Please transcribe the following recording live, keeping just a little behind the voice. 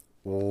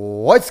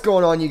What's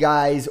going on, you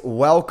guys?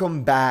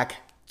 Welcome back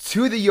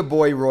to the Your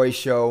Boy Roy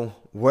Show,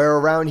 where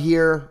around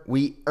here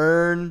we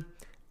earn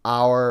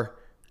our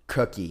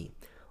cookie.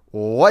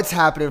 What's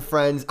happening,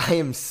 friends? I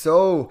am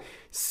so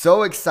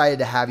excited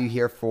to have you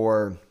here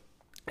for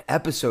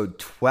episode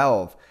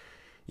 12.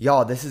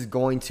 Y'all, this is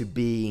going to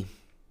be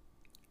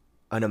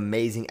an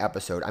amazing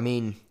episode. I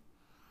mean,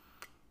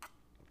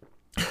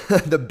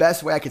 the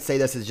best way I could say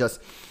this is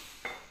just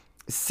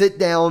sit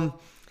down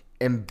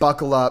and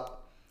buckle up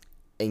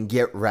and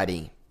get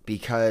ready,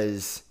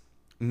 because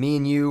me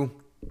and you,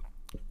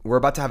 we're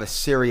about to have a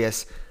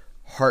serious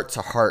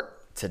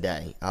heart-to-heart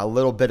today. A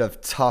little bit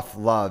of tough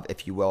love,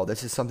 if you will.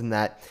 This is something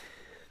that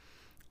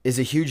is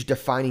a huge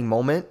defining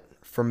moment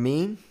for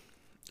me.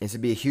 It's to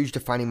be a huge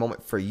defining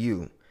moment for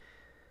you.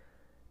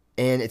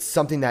 And it's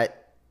something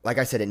that, like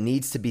I said, it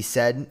needs to be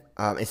said.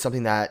 It's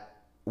something that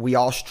we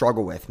all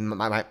struggle with,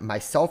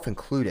 myself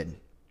included.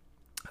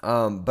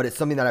 But it's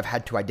something that I've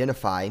had to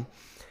identify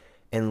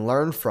and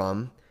learn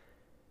from,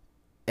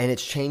 and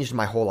it's changed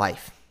my whole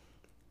life.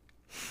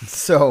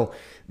 So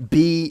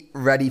be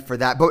ready for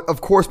that. But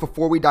of course,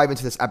 before we dive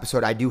into this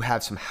episode, I do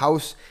have some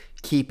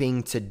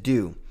housekeeping to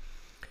do.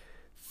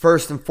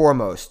 First and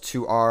foremost,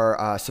 to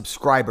our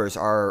subscribers,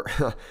 our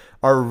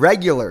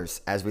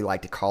regulars, as we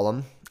like to call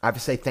them, I have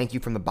to say thank you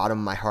from the bottom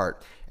of my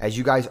heart. As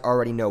you guys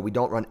already know, we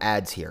don't run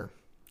ads here.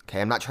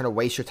 Okay, I'm not trying to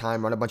waste your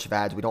time, run a bunch of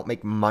ads. We don't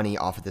make money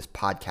off of this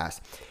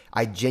podcast.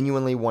 I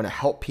genuinely want to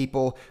help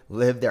people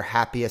live their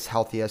happiest,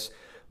 healthiest,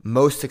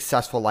 most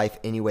successful life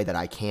any way that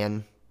I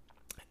can.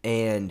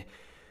 And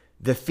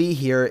the fee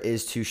here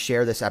is to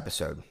share this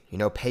episode. You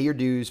know, pay your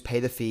dues, pay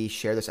the fee,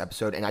 share this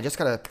episode. And I just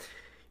got to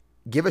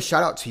give a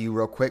shout out to you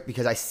real quick,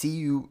 because I see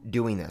you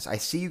doing this. I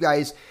see you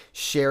guys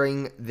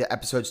sharing the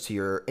episodes to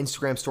your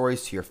Instagram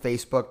stories, to your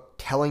Facebook,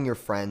 telling your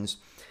friends.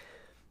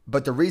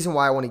 But the reason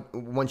why I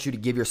want you to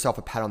give yourself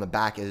a pat on the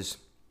back is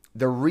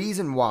the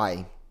reason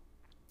why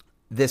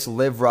this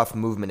LiveRUF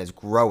movement is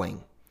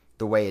growing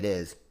the way it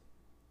is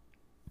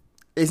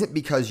isn't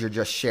because you're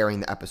just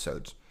sharing the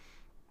episodes.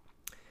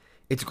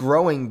 It's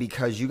growing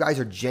because you guys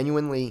are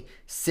genuinely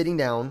sitting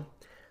down,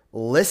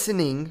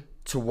 listening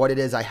to what it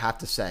is I have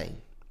to say,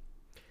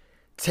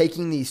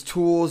 taking these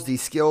tools,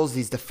 these skills,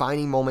 these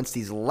defining moments,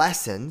 these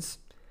lessons,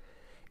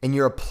 and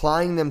you're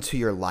applying them to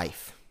your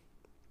life.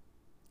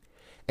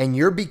 And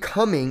you're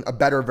becoming a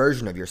better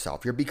version of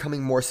yourself. You're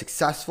becoming more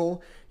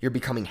successful. You're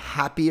becoming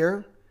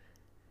happier.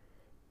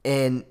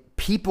 And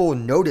people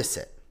notice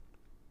it.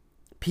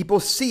 People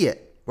see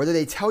it. Whether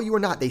they tell you or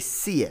not, they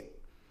see it.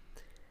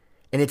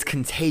 And it's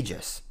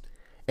contagious.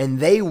 And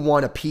they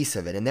want a piece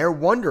of it. And they're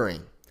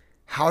wondering,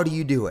 how do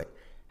you do it?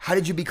 How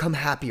did you become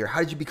happier? How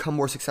did you become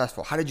more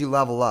successful? How did you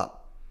level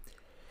up?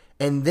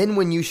 And then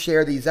when you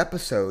share these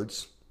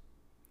episodes,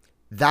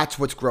 that's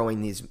what's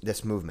growing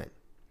this movement.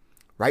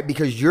 Right?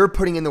 Because you're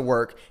putting in the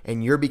work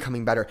and you're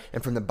becoming better.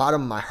 And from the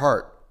bottom of my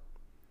heart,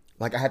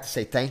 like, I have to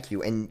say thank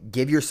you and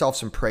give yourself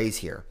some praise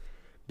here,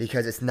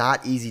 because it's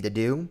not easy to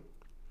do.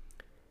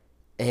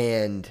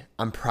 And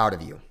I'm proud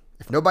of you.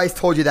 If nobody's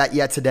told you that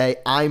yet today,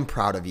 I'm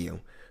proud of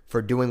you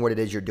for doing what it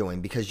is you're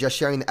doing, because just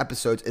sharing the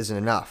episodes isn't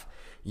enough.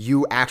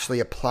 You actually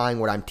applying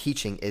what I'm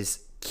teaching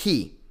is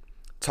key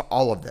to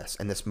all of this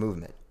and this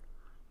movement.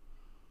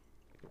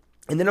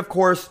 And then, of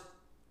course,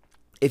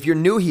 if you're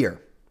new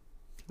here,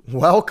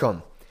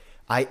 welcome.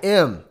 I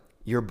am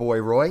your boy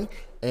Roy,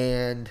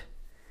 and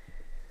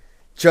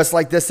just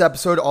like this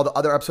episode, all the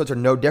other episodes are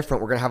no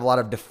different. We're going to have a lot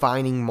of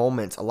defining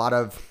moments, a lot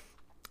of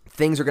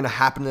things are going to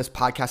happen in this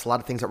podcast, a lot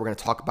of things that we're going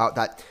to talk about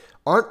that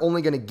aren't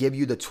only going to give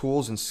you the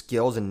tools and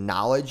skills and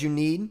knowledge you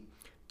need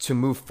to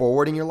move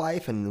forward in your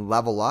life and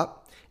level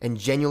up and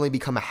genuinely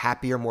become a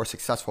happier, more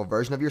successful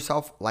version of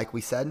yourself, like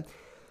we said,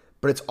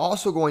 but it's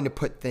also going to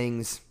put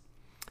things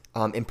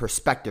in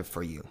perspective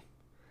for you,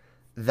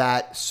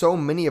 that so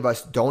many of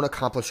us don't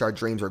accomplish our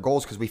dreams or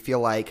goals because we feel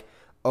like,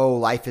 oh,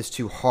 life is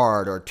too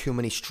hard or too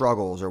many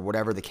struggles or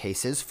whatever the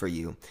case is for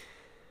you.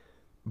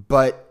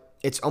 But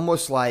it's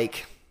almost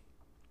like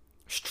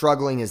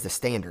struggling is the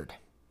standard.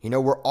 You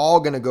know, we're all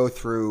going to go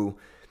through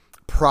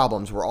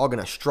problems. We're all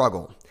going to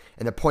struggle.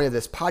 And the point of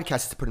this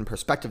podcast is to put in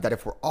perspective that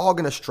if we're all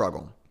going to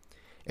struggle,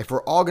 if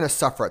we're all going to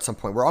suffer at some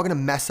point, we're all going to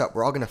mess up,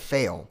 we're all going to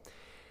fail,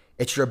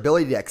 it's your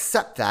ability to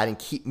accept that and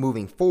keep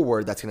moving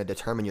forward that's going to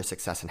determine your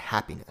success and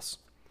happiness.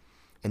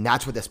 And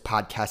that's what this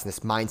podcast and this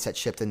mindset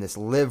shift and this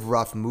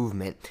LiveRUF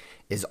movement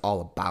is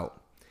all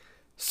about.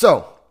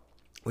 So,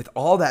 with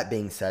all that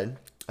being said,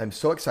 I'm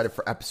so excited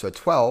for episode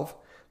 12.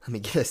 Let me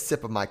get a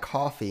sip of my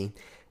coffee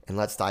and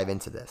let's dive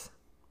into this.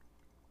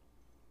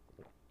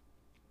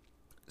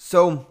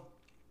 So,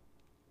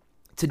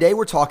 today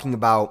we're talking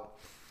about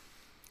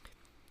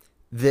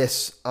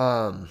this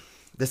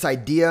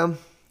idea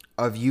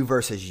of you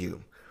versus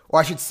you. Or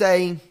I should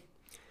say,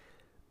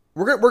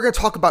 we're going to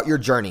talk about your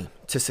journey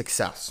to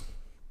success.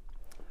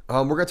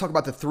 We're going to talk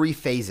about the 3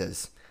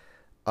 phases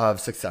of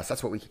success.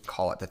 That's what we could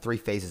call it, the 3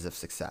 phases of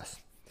success.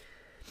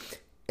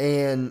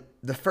 And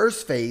the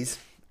first phase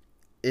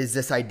is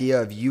this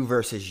idea of you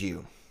versus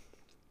you.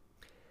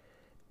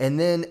 And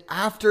then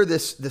after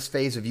this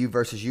phase of you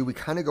versus you, we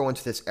kind of go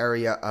into this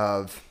area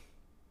of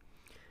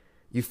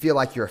you feel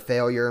like you're a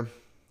failure,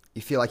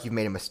 you feel like you've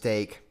made a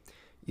mistake,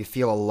 you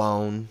feel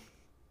alone,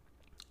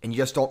 and you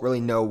just don't really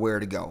know where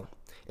to go.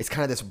 It's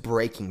kind of this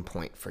breaking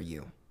point for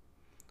you.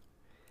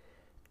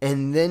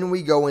 And then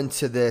we go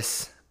into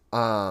this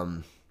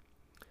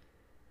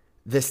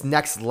this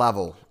next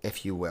level,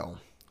 if you will.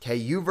 Okay,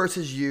 you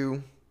versus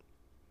you,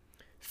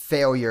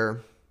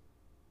 failure,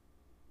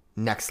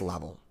 next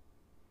level.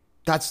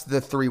 That's the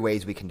three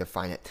ways we can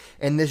define it.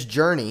 And this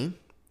journey,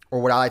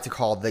 or what I like to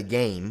call the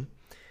game,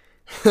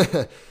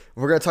 we're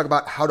going to talk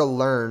about how to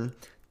learn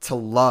to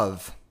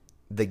love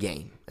the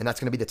game. And that's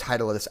going to be the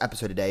title of this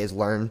episode today, is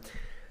Learn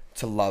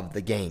to Love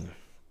the Game.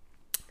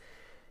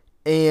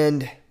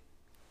 And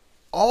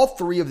all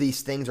three of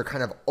these things are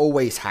kind of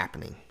always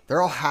happening.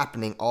 They're all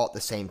happening all at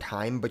the same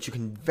time, but you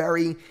can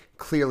very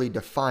clearly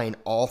define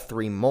all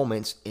three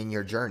moments in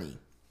your journey.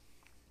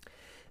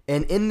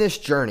 And in this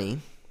journey,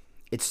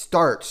 it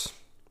starts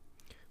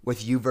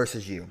with you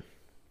versus you.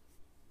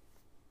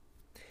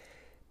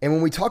 And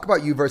when we talk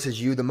about you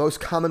versus you, the most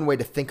common way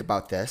to think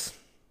about this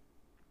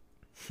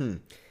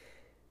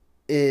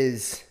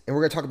is, and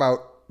we're going to talk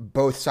about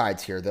both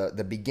sides here,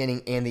 the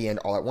beginning and the end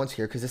all at once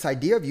here, because this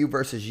idea of you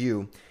versus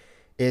you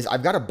is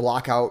I've got to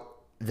block out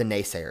the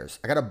naysayers.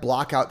 I got to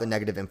block out the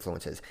negative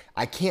influences.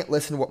 I can't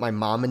listen to what my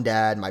mom and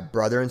dad, my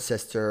brother and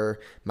sister,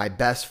 my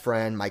best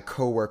friend, my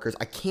coworkers,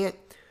 I can't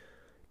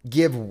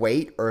give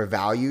weight or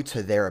value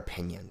to their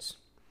opinions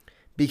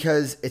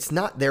because it's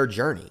not their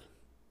journey,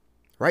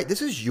 right?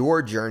 This is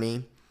your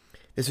journey.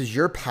 This is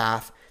your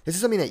path. This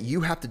is something that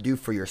you have to do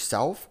for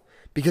yourself,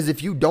 because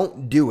if you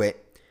don't do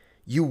it,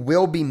 you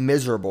will be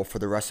miserable for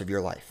the rest of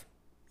your life.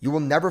 You will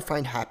never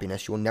find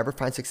happiness. You will never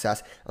find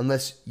success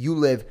unless you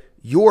live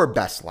your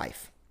best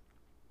life,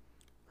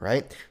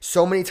 right?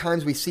 So many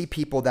times we see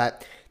people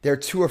that they're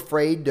too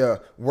afraid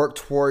to work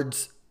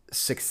towards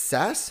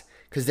success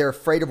because they're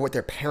afraid of what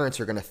their parents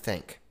are going to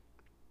think.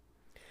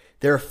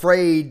 They're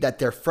afraid that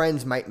their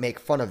friends might make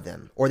fun of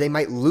them, or they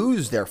might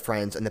lose their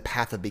friends in the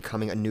path of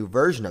becoming a new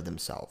version of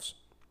themselves.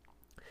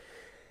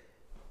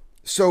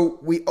 So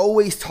we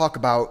always talk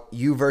about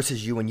you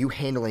versus you and you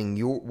handling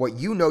what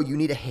you know you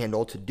need to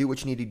handle to do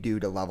what you need to do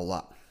to level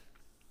up.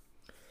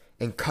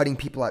 And cutting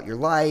people out your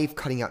life,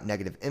 cutting out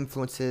negative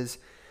influences.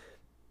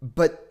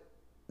 But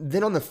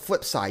then on the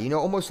flip side,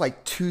 almost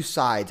like two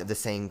sides of the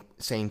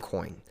same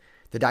coin.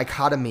 The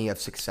dichotomy of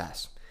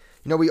success.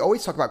 We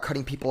always talk about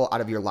cutting people out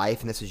of your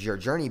life and this is your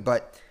journey,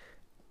 but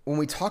when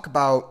we talk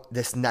about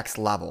this next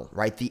level,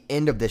 right, the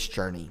end of this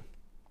journey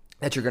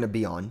that you're going to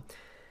be on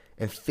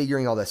and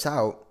figuring all this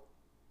out,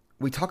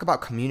 we talk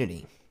about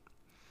community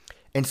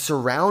and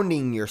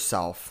surrounding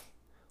yourself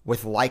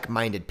with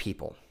like-minded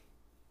people.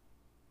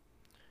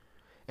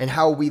 And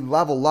how we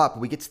level up,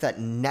 we get to that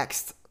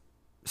next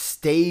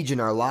stage in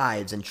our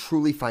lives and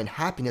truly find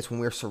happiness when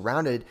we're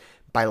surrounded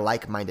by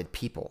like-minded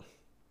people.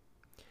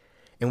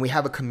 And we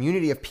have a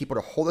community of people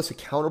to hold us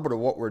accountable to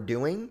what we're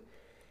doing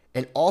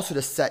and also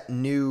to set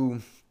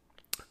new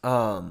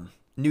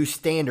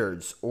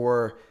standards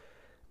or,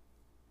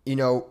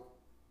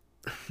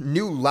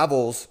 new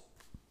levels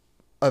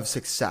of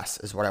success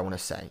is what I want to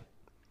say.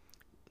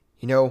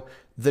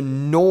 The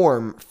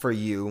norm for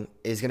you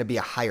is going to be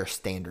a higher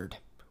standard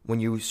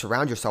when you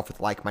surround yourself with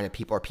like-minded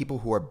people or people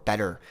who are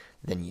better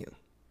than you.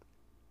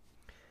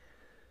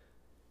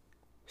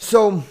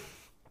 So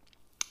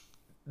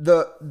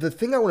the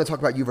thing I want to talk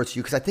about you versus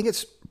you, because I think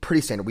it's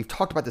pretty standard. We've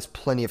talked about this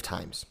plenty of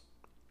times.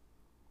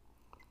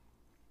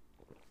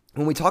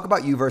 When we talk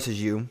about you versus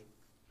you,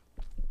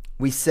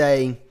 we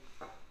say,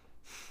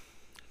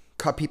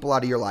 cut people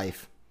out of your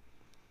life.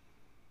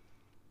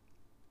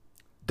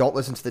 Don't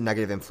listen to the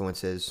negative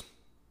influences.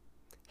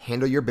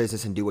 Handle your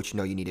business and do what you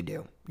know you need to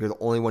do. You're the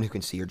only one who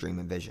can see your dream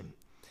and vision.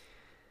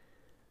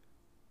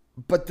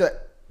 But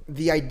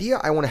the idea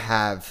I want to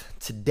have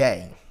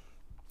today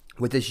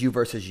with this you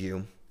versus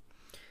you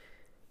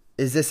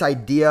is this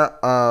idea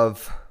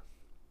of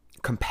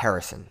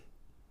comparison.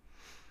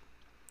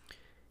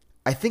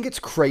 I think it's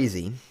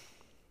crazy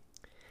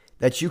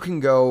that you can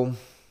go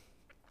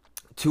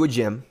to a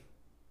gym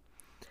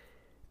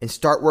and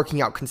start working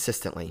out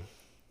consistently.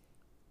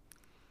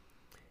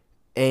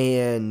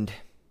 And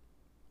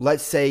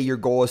let's say your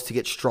goal is to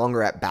get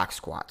stronger at back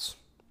squats.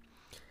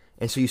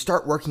 And so you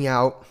start working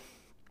out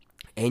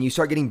and you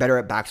start getting better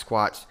at back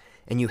squats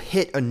and you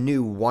hit a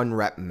new 1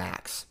 rep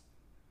max.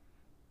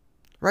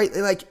 Right?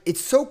 Like,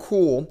 it's so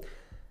cool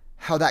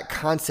how that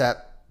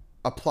concept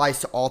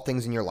applies to all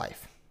things in your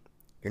life.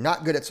 You're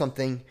not good at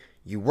something,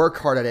 you work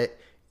hard at it,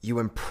 you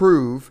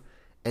improve,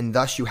 and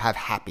thus you have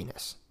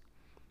happiness.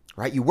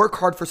 Right? You work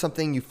hard for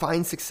something, you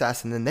find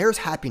success, and then there's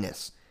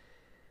happiness.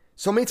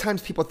 So many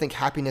times people think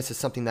happiness is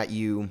something that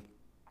you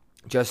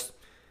just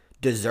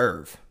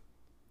deserve,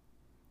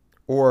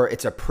 or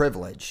it's a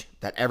privilege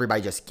that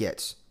everybody just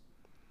gets.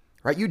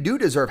 Right? You do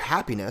deserve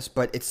happiness,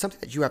 but it's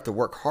something that you have to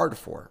work hard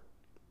for.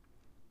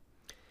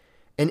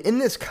 And in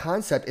this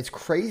concept, it's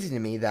crazy to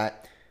me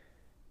that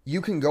you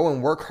can go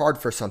and work hard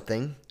for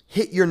something,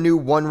 hit your new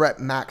 1 rep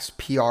max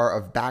PR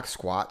of back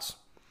squats,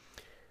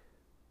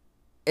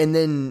 and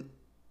then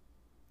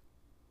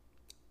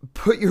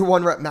put your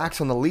 1 rep max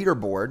on the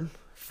leaderboard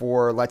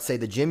for, let's say,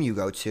 the gym you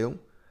go to.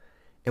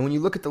 And when you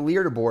look at the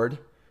leaderboard,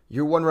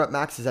 your 1 rep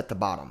max is at the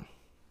bottom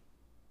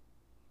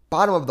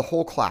of the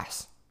whole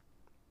class.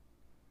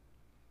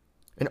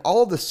 And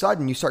all of a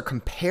sudden, you start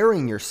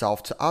comparing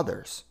yourself to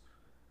others.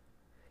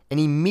 And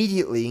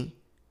immediately,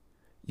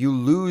 you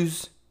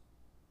lose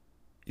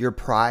your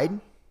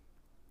pride.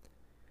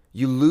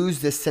 You lose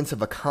this sense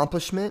of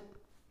accomplishment.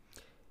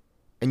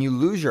 And you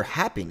lose your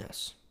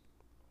happiness.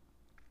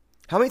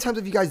 How many times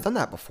have you guys done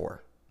that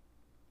before?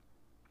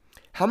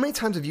 How many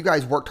times have you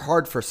guys worked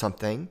hard for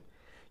something?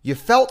 You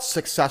felt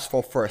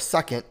successful for a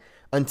second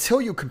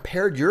until you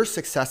compared your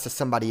success to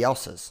somebody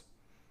else's.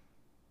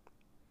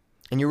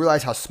 And you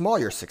realize how small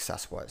your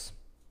success was.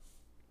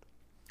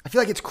 I feel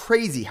like it's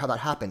crazy how that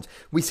happens.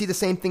 We see the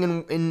same thing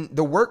in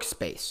the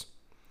workspace.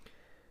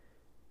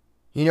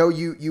 You know,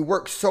 you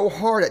work so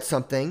hard at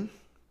something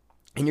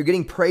and you're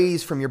getting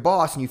praise from your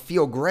boss and you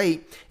feel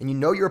great and you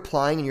know you're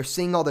applying and you're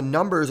seeing all the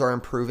numbers are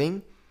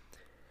improving,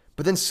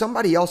 but then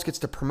somebody else gets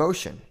the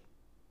promotion.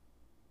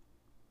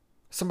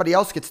 Somebody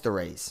else gets the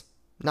raise,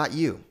 not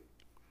you.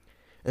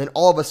 And then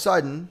all of a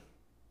sudden,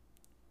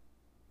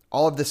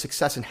 all of the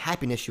success and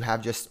happiness you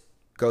have just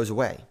goes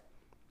away.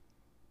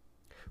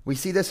 We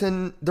see this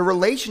in the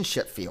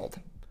relationship field,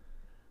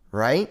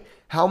 right?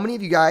 How many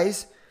of you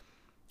guys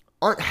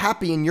aren't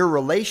happy in your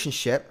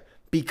relationship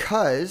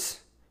because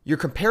you're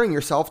comparing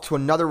yourself to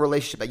another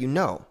relationship that you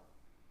know?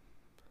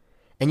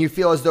 And you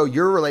feel as though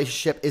your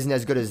relationship isn't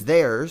as good as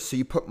theirs, so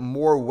you put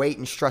more weight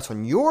and stress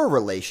on your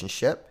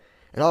relationship,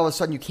 and all of a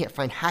sudden you can't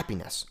find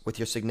happiness with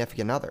your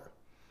significant other.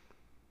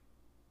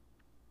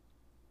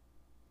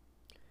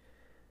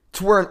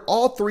 To where in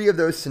all three of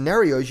those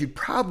scenarios, you'd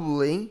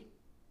probably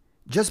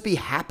just be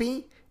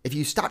happy if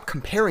you stop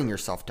comparing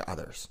yourself to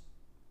others.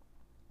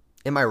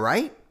 Am I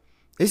right?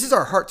 This is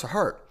our heart to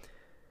heart.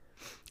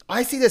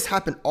 I see this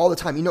happen all the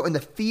time. You know, in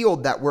the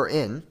field that we're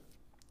in,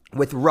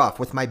 with RUF,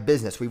 with my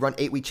business, we run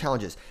 8-week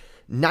challenges.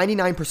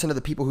 99% of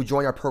the people who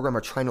join our program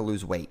are trying to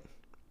lose weight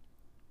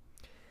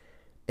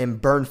and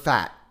burn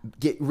fat,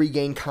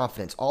 regain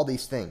confidence, all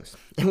these things.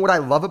 And what I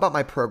love about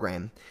my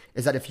program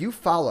is that if you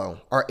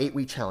follow our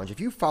 8-week challenge, if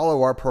you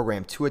follow our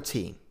program to a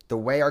T, the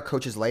way our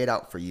coaches lay it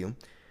out for you,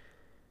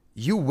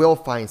 you will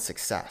find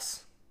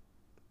success.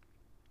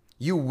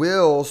 You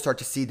will start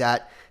to see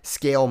that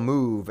scale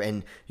move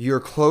and your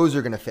clothes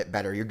are going to fit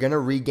better. You're going to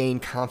regain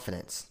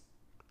confidence.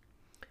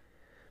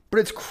 But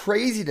it's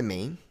crazy to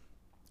me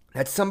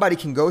that somebody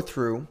can go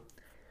through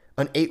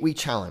an 8-week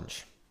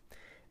challenge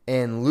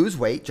and lose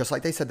weight just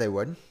like they said they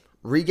would,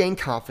 regain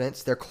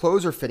confidence, their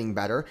clothes are fitting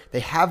better, they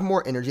have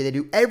more energy, they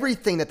do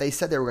everything that they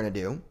said they were going to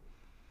do.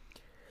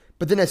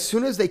 But then as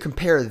soon as they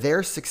compare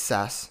their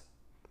success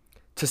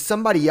to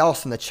somebody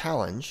else in the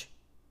challenge,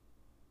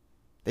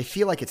 they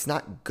feel like it's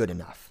not good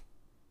enough.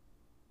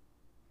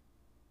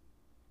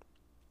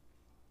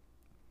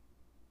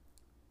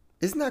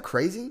 Isn't that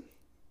crazy?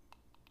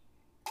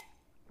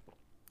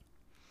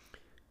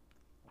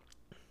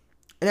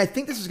 And I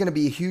think this is going to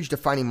be a huge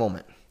defining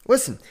moment.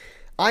 Listen,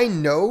 I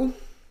know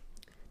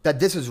that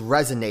this is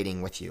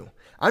resonating with you.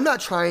 I'm not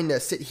trying to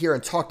sit here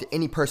and talk to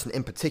any person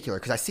in particular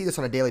because I see this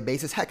on a daily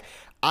basis. Heck,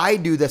 I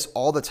do this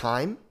all the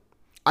time.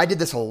 I did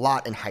this a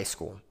lot in high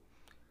school,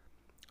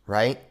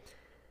 right?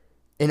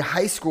 In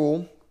high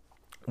school,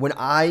 when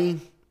I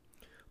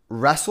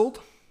wrestled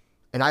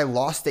and I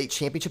lost state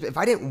championship, if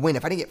I didn't win,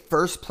 if I didn't get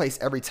first place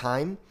every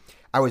time,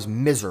 I was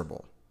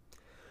miserable.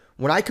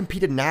 When I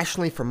competed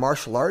nationally for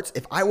martial arts,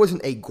 if I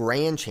wasn't a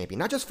grand champion,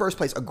 not just first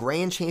place, a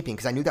grand champion,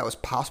 because I knew that was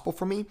possible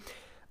for me,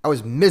 I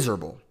was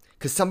miserable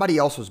because somebody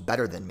else was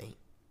better than me.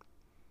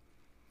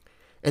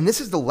 And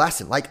this is the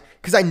lesson,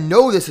 because I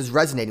know this is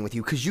resonating with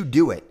you because you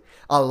do it.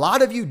 A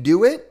lot of you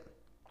do it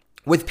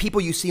with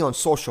people you see on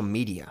social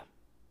media.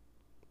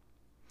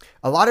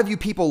 A lot of you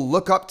people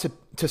look up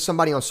to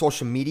somebody on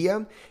social media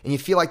and you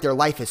feel like their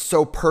life is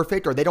so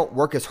perfect or they don't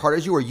work as hard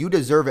as you or you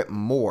deserve it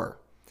more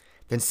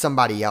than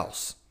somebody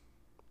else.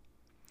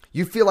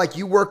 You feel like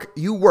you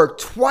work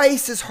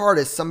twice as hard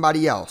as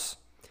somebody else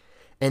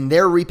and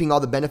they're reaping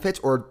all the benefits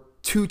or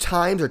 2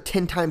 times or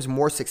 10 times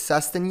more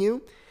success than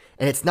you,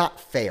 and it's not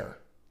fair.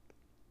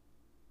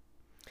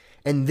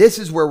 And this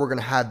is where we're going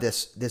to have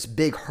this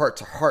big heart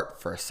to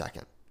heart for a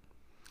second.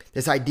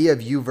 This idea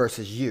of you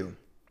versus you.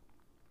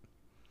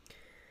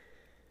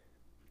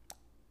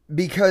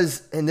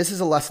 Because, and this is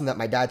a lesson that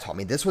my dad taught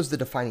me, this was the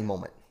defining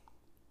moment.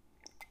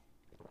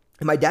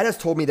 And my dad has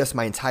told me this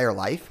my entire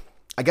life.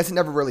 I guess it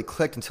never really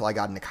clicked until I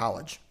got into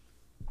college.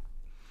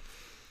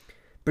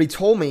 But he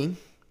told me,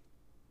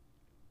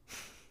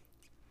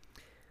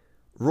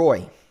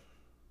 Roy,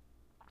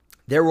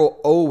 there will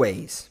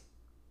always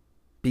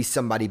be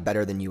somebody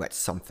better than you at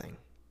something.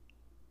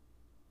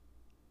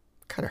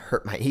 Kind of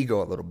hurt my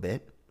ego a little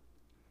bit.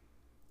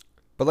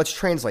 But let's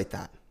translate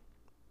that.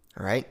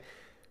 All right?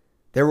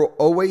 There will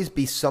always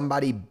be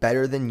somebody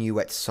better than you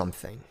at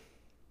something.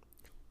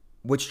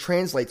 Which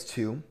translates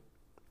to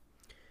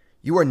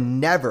you are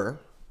never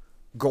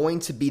going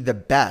to be the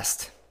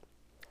best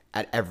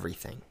at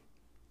everything.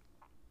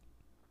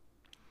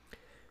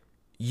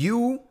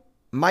 You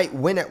might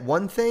win at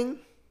one thing,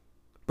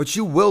 but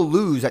you will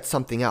lose at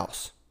something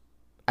else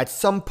at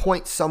some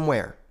point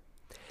somewhere.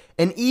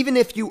 And even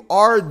if you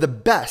are the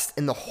best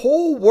in the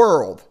whole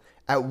world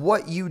at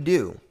what you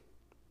do,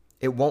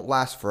 it won't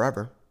last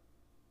forever.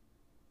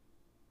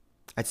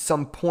 At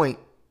some point,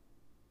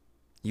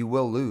 you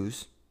will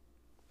lose.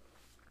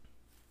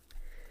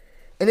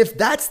 And if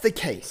that's the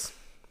case,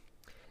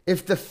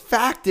 if the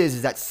fact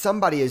is that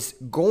somebody is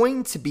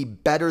going to be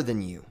better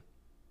than you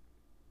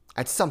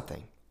at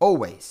something,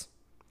 always,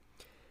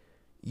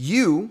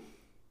 you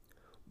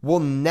will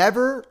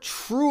never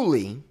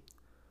truly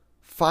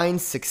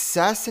find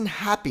success and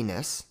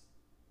happiness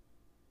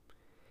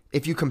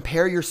if you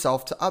compare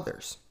yourself to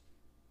others.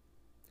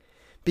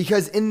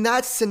 Because in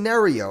that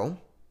scenario,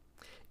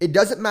 it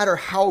doesn't matter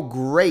how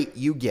great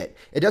you get.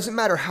 It doesn't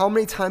matter how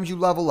many times you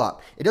level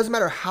up. It doesn't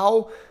matter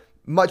how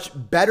much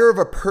better of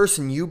a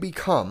person you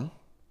become.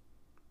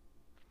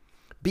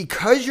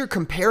 Because you're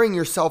comparing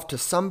yourself to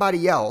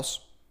somebody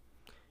else,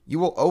 you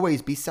will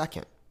always be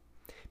second.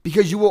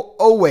 Because you will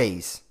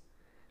always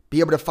be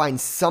able to find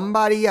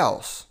somebody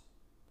else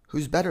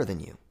who's better than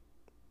you.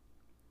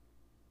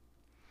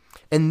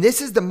 And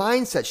this is the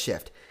mindset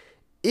shift.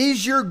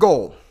 Is your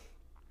goal,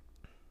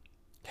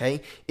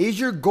 is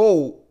your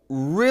goal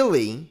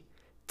really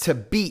to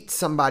beat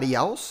somebody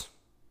else?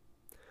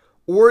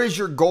 Or is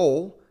your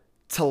goal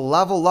to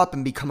level up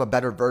and become a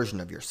better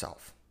version of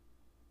yourself?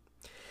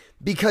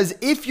 Because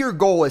if your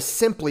goal is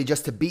simply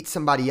just to beat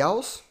somebody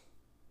else,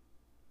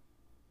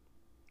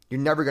 you're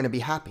never going to be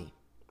happy.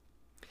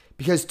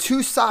 Because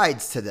two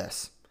sides to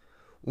this.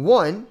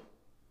 One,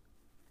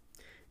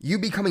 you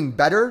becoming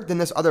better than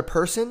this other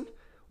person,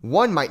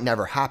 one might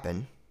never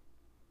happen.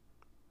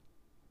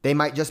 They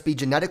might just be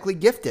genetically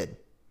gifted.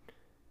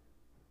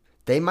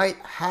 They might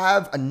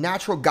have a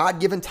natural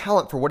God-given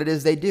talent for what it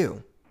is they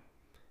do.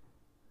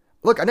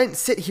 Look, I didn't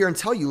sit here and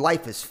tell you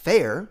life is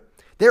fair.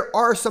 There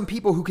are some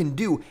people who can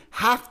do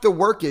half the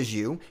work as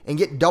you and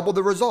get double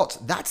the results.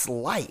 That's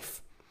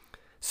life.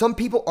 Some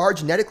people are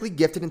genetically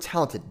gifted and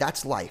talented.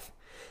 That's life.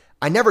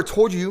 I never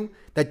told you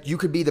that you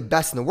could be the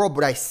best in the world.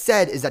 What I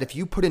said is that if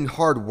you put in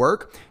hard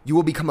work, you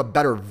will become a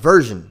better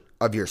version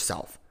of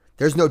yourself.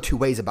 There's no two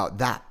ways about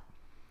that.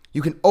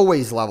 You can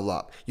always level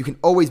up. You can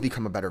always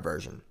become a better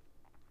version.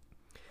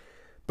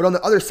 But on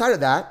the other side of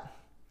that,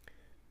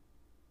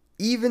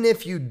 even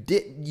if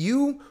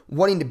you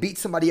wanting to beat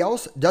somebody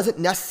else doesn't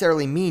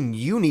necessarily mean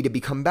you need to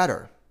become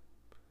better.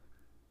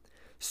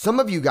 Some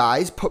of you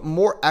guys put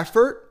more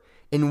effort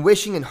in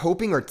wishing and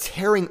hoping or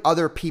tearing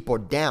other people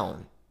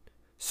down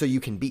so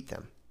you can beat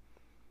them.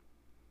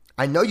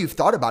 I know you've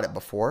thought about it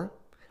before.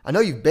 I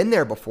know you've been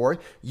there before.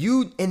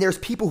 And there's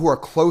people who are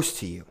close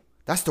to you.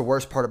 That's the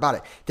worst part about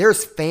it.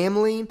 There's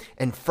family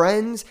and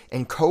friends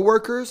and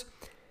coworkers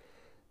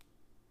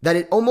that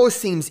it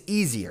almost seems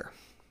easier.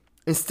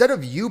 Instead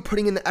of you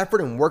putting in the effort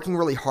and working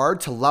really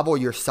hard to level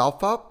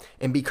yourself up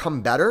and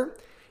become better,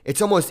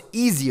 it's almost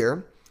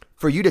easier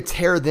for you to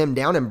tear them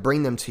down and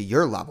bring them to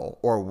your level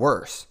or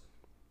worse.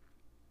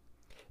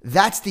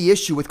 That's the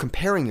issue with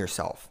comparing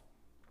yourself,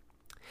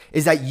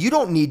 is that you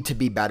don't need to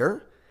be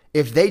better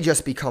if they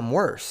just become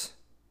worse.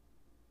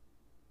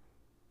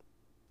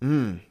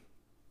 And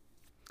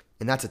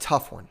that's a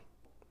tough one.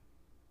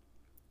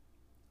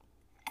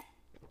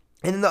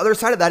 And then the other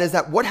side of that is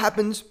that what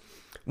happens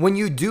when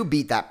you do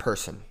beat that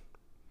person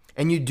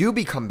and you do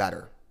become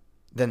better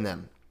than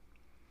them?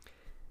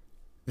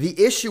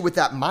 The issue with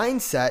that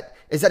mindset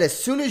is that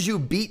as soon as you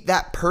beat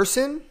that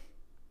person,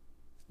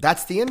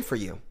 that's the end for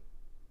you.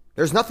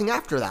 There's nothing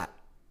after that.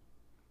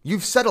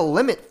 You've set a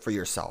limit for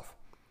yourself.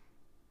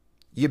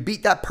 You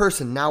beat that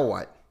person, now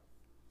what?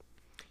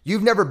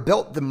 You've never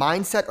built the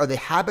mindset or the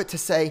habit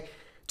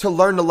to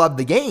learn to love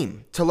the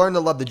game, to learn to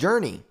love the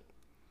journey.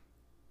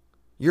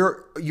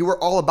 You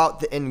were all about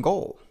the end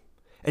goal.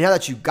 And now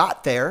that you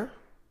got there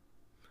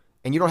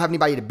and you don't have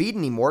anybody to beat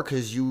anymore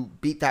because you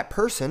beat that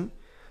person,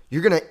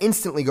 you're going to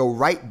instantly go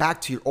right back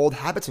to your old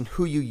habits and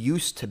who you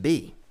used to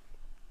be.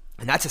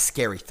 And that's a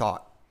scary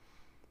thought.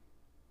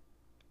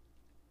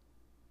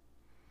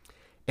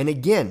 And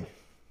again,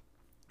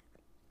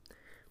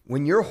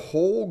 when your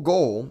whole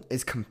goal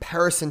is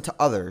comparison to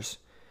others,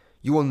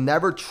 you will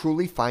never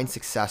truly find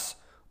success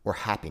or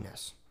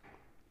happiness.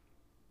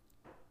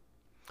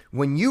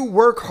 When you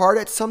work hard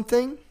at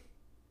something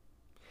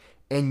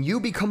and you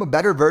become a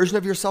better version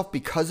of yourself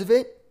because of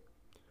it,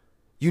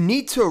 you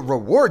need to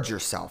reward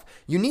yourself.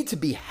 You need to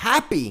be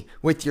happy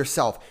with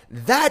yourself.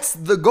 That's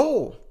the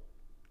goal.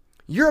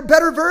 You're a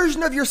better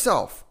version of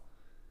yourself.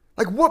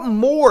 Like, what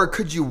more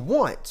could you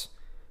want?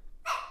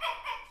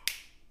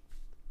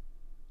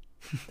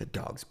 The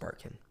dog's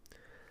barking.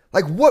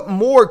 Like, what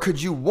more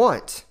could you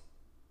want?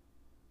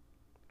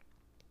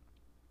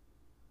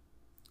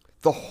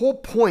 The whole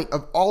point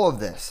of all of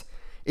this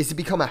is to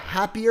become a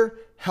happier,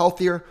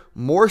 healthier,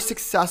 more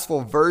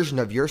successful version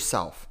of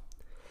yourself.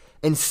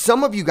 And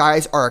some of you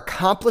guys are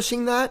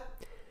accomplishing that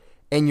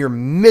and you're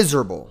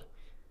miserable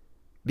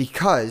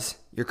because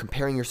you're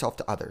comparing yourself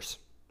to others.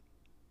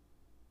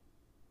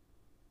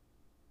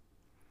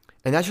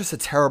 And that's just a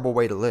terrible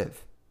way to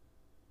live.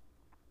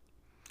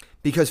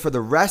 Because for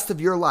the rest of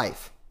your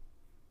life,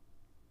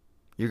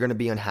 you're going to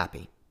be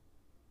unhappy.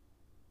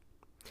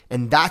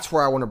 And that's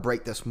where I want to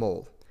break this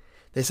mold.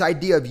 This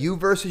idea of you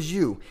versus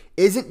you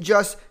isn't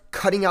just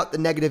cutting out the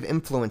negative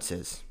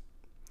influences.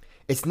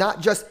 It's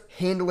not just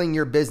handling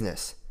your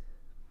business.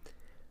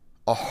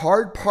 A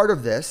hard part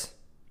of this,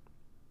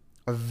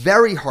 a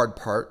very hard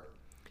part,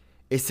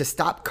 is to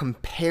stop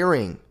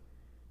comparing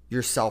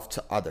yourself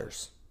to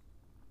others.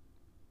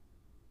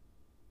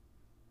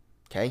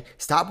 Okay?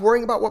 Stop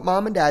worrying about what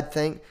mom and dad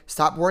think.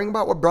 Stop worrying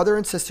about what brother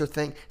and sister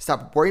think.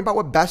 Stop worrying about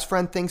what best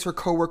friend thinks or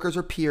coworkers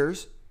or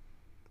peers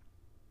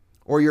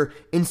or your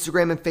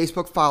Instagram and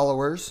Facebook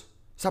followers.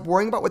 Stop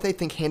worrying about what they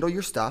think. Handle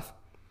your stuff.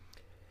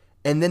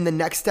 And then the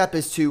next step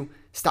is to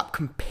stop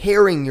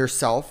comparing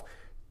yourself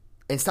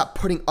and stop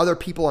putting other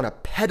people on a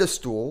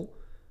pedestal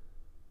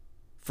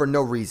for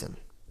no reason.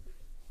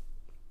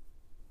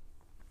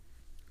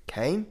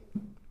 Okay?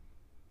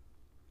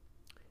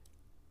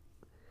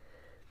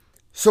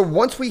 So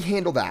once we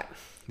handle that,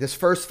 this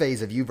first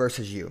phase of you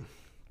versus you,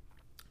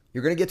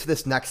 you're going to get to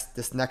this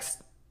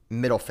next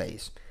middle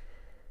phase.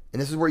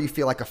 And this is where you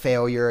feel like a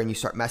failure and you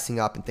start messing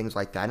up and things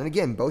like that. And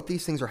again, both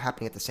these things are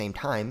happening at the same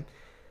time.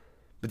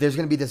 But there's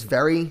going to be this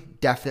very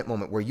definite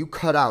moment where you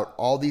cut out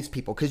all these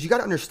people. Because you got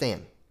to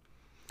understand,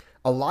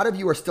 a lot of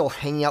you are still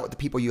hanging out with the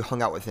people you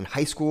hung out with in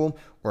high school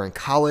or in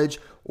college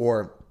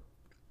or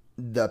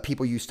the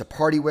people you used to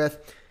party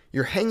with.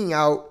 You're hanging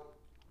out,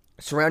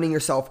 surrounding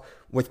yourself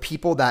with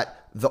people that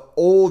the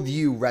old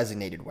you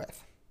resonated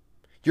with.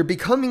 You're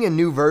becoming a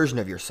new version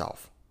of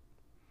yourself.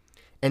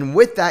 And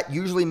with that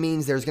usually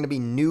means there's going to be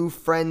new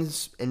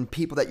friends and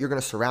people that you're going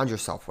to surround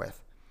yourself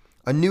with.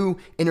 A new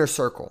inner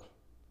circle.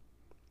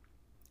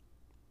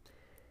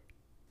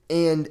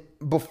 And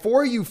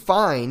before you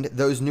find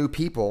those new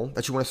people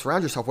that you want to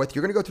surround yourself with,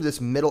 you're going to go through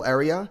this middle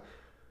area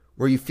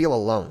where you feel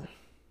alone.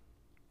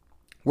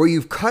 Where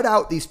you've cut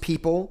out these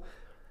people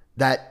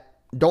that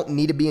don't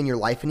need to be in your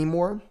life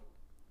anymore.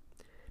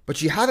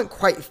 But you haven't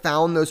quite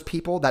found those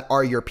people that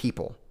are your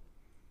people,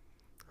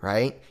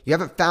 right? You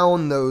haven't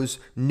found those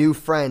new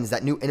friends,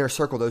 that new inner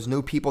circle, those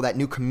new people, that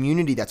new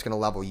community that's going to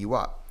level you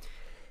up.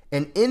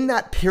 And in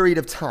that period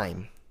of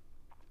time,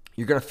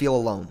 you're going to feel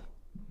alone.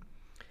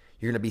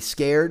 You're going to be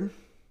scared,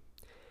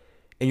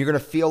 and you're going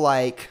to feel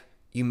like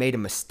you made a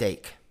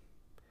mistake.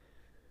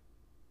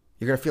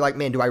 You're going to feel like,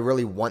 man, do I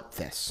really want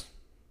this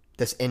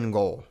end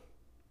goal?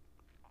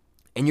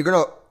 And you're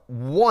going to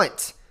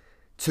want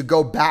to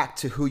go back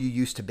to who you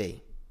used to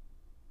be,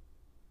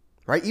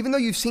 right? Even though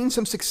you've seen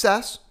some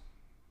success,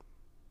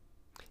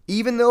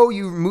 even though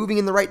you're moving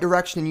in the right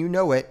direction and you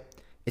know it,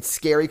 it's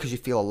scary because you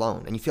feel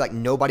alone and you feel like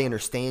nobody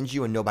understands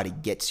you and nobody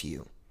gets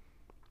you.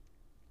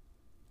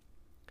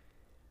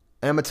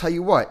 And I'm going to tell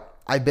you what,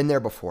 I've been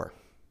there before.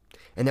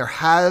 And there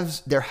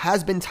has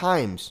been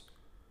times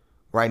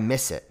where I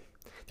miss it.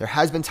 There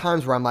has been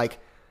times where I'm like,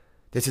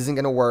 this isn't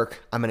going to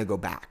work. I'm going to go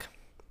back.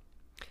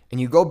 And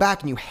you go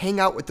back and you hang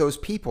out with those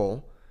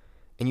people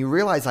and you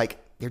realize like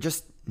they're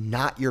just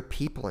not your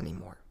people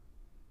anymore.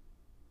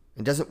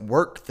 It doesn't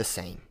work the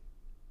same.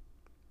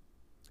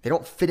 They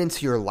don't fit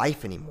into your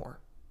life anymore.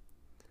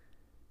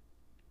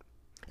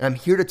 And I'm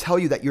here to tell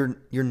you that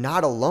you're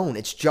not alone.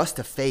 It's just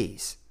a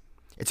phase.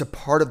 It's a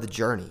part of the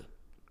journey.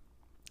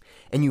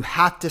 And you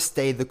have to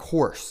stay the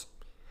course.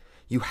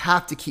 You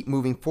have to keep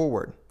moving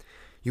forward.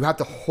 You have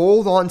to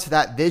hold on to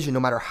that vision no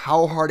matter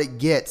how hard it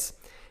gets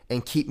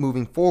and keep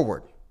moving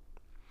forward.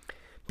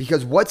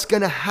 Because what's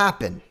going to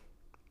happen,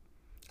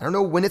 I don't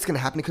know when it's going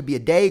to happen. It could be a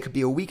day, it could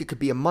be a week, it could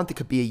be a month, it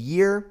could be a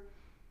year.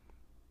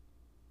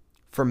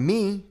 For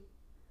me,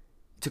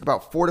 it took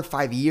about 4 to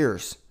 5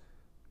 years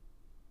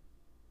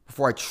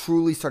before I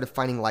truly started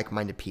finding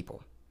like-minded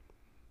people.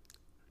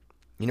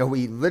 You know,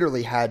 we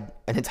literally had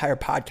an entire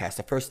podcast.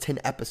 The first 10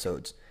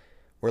 episodes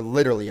were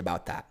literally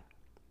about that.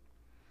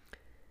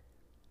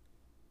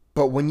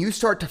 But when you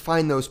start to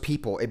find those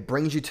people, it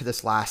brings you to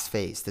this last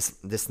phase,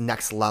 this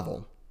next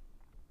level.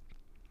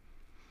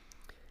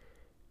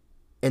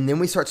 And then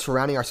we start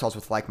surrounding ourselves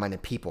with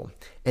like-minded people.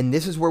 And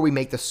this is where we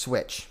make the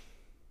switch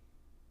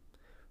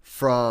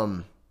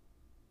from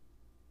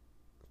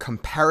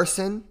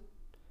comparison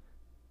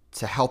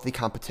to healthy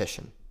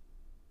competition.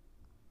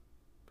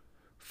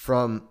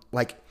 From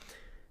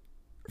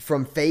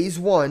phase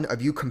 1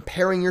 of you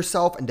comparing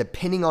yourself and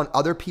depending on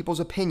other people's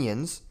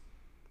opinions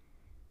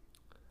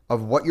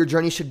of what your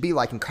journey should be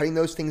like and cutting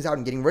those things out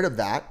and getting rid of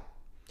that,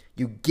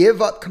 you give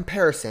up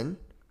comparison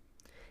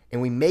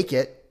and we make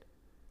it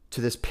to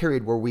this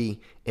period where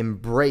we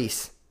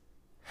embrace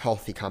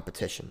healthy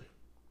competition.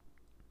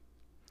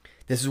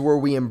 This is where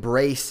we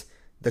embrace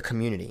the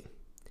community.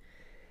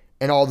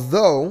 And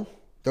although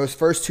those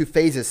first 2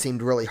 phases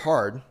seemed really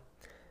hard,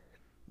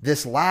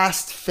 this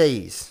last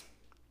phase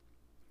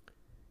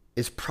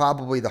is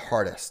probably the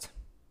hardest.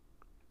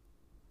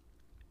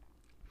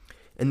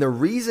 And the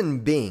reason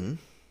being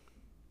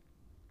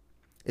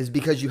is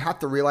because you have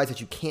to realize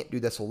that you can't do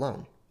this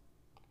alone.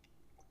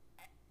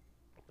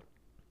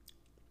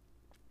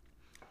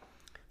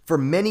 For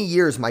many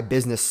years, my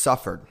business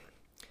suffered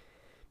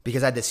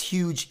because I had this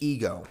huge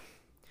ego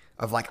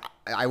of like,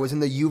 I was in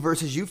the you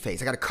versus you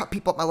phase. I got to cut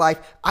people up my life.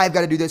 I've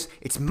got to do this.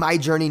 It's my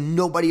journey.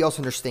 Nobody else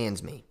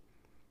understands me.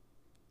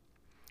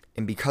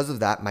 And because of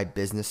that, my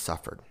business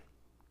suffered.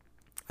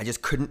 I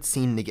just couldn't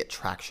seem to get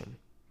traction.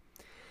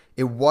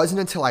 It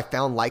wasn't until I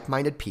found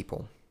like-minded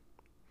people.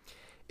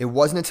 It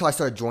wasn't until I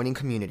started joining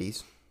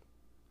communities.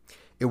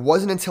 It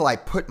wasn't until I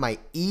put my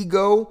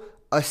ego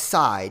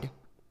aside,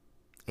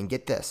 and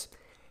get this,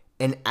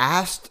 and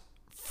asked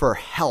for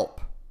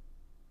help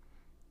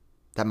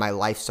that my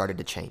life started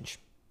to change.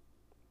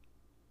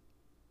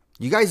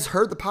 You guys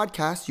heard the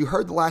podcast. You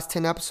heard the last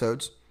 10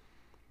 episodes.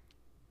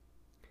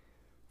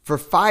 For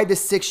 5 to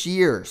 6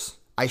 years,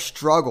 I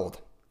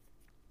struggled.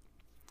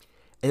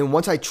 And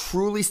once I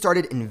truly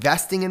started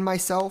investing in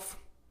myself,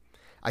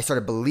 I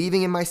started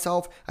believing in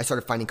myself, I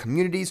started finding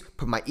communities,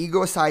 put my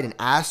ego aside and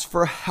asked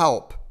for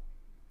help.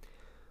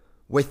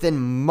 Within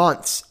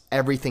months,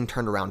 everything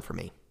turned around for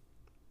me.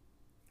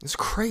 It's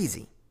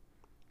crazy.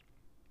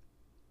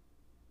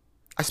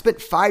 I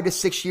spent 5 to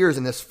 6 years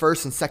in this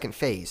first and second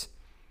phase.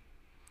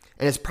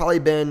 And it's probably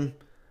been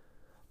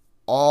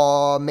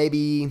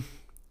maybe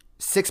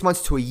 6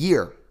 months to a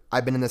year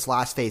I've been in this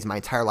last phase. My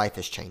entire life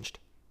has changed.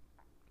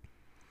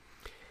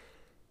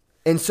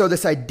 And so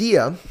this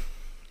idea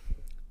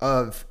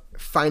of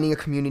finding a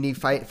community,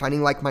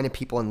 finding like-minded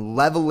people and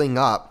leveling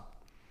up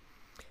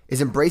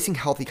is embracing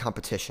healthy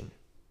competition.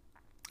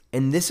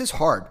 And this is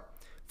hard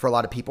for a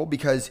lot of people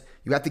because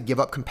you have to give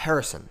up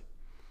comparison.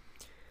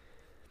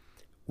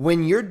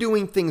 When you're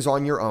doing things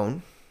on your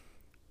own,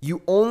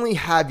 you only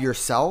have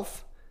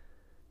yourself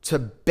to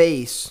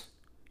base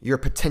your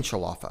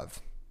potential off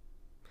of.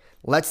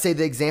 Let's say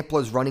the example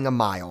is running a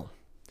mile,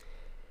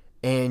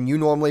 and you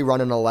normally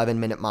run an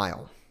 11-minute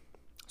mile.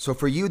 So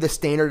for you, the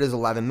standard is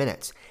 11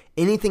 minutes.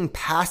 Anything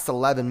past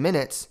 11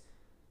 minutes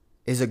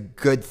is a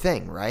good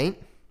thing,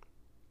 right?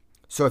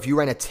 So if you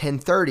ran a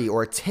 10:30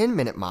 or a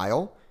 10-minute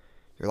mile,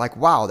 you're like,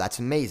 wow, that's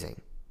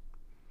amazing.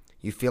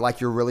 You feel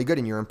like you're really good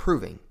and you're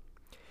improving.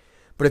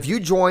 But if you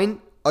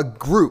join a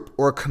group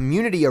or a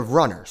community of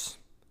runners,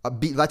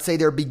 let's say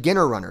they're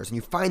beginner runners, and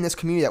you find this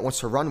community that wants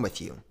to run with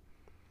you,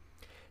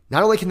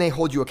 not only can they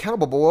hold you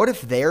accountable, but what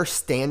if their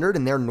standard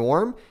and their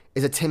norm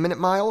is a 10-minute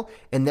mile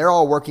and they're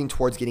all working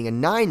towards getting a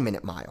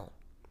 9-minute mile?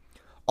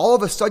 All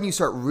of a sudden you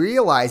start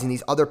realizing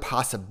these other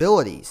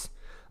possibilities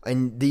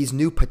and these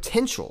new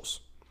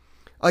potentials.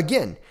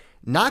 Again,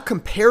 not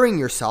comparing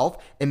yourself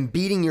and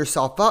beating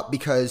yourself up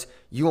because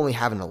you only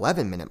have an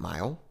 11-minute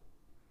mile,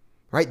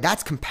 right?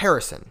 That's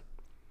comparison.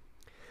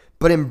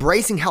 But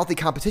embracing healthy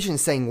competition and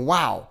saying,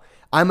 wow,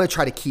 I'm going to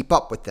try to keep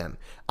up with them.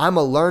 I'm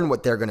going to learn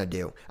what they're going to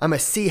do. I'm going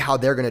to see how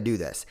they're going to do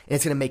this. And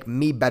it's going to make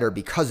me better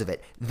because of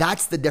it.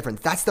 That's the difference.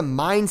 That's the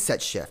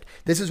mindset shift.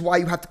 This is why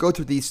you have to go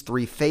through these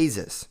 3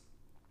 phases.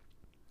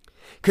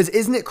 Because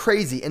isn't it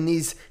crazy in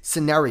these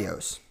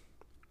scenarios,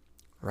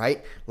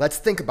 right? Let's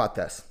think about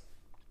this.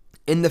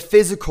 In the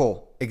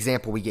physical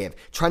example we gave,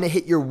 trying to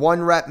hit your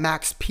 1 rep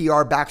max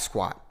PR back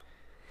squat.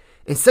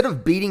 Instead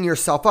of beating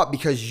yourself up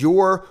because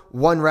your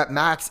 1 rep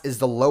max is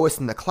the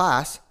lowest in the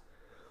class,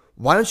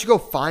 why don't you go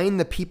find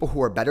the people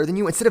who are better than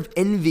you instead of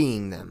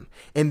envying them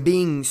and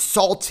being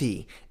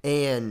salty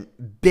and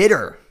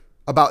bitter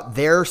about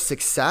their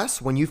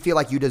success when you feel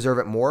like you deserve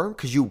it more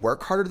because you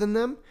work harder than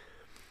them?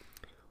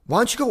 Why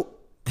don't you go,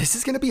 this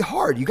is going to be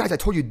hard. You guys, I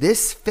told you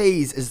this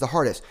phase is the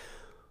hardest.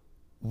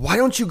 Why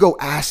don't you go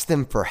ask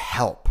them for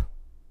help?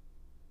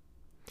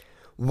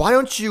 Why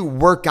don't you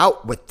work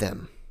out with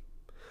them?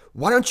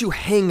 Why don't you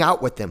hang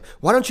out with them?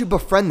 Why don't you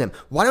befriend them?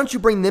 Why don't you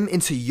bring them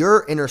into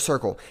your inner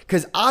circle?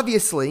 Because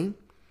obviously,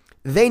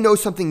 they know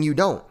something you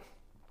don't.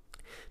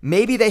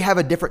 Maybe they have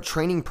a different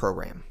training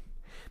program.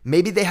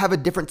 Maybe they have a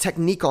different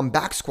technique on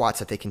back squats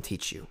that they can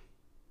teach you.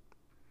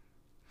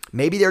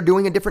 Maybe they're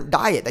doing a different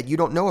diet that you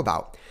don't know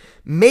about.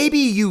 Maybe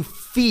you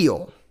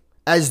feel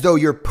as though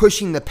you're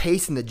pushing the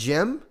pace in the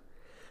gym,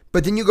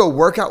 but then you go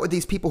work out with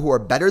these people who are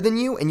better than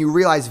you and you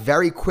realize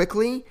very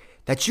quickly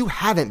that you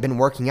haven't been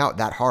working out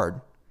that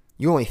hard.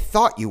 You only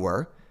thought you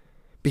were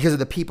because of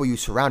the people you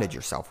surrounded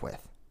yourself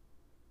with,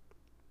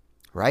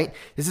 right?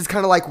 This is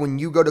kind of like when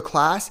you go to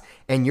class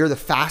and you're the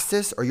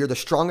fastest or you're the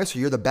strongest or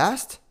you're the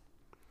best.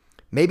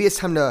 Maybe it's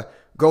time to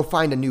go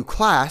find a new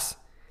class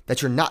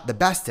that you're not the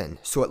best in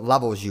so it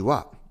levels you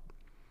up.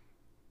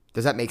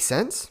 Does that make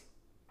sense?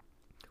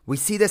 We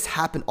see this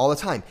happen all the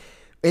time.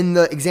 In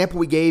the example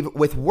we gave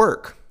with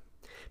work,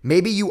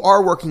 maybe you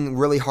are working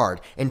really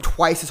hard and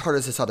twice as hard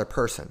as this other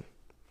person.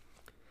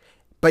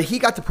 But he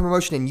got the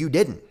promotion and you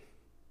didn't.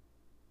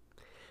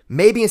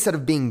 Maybe instead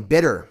of being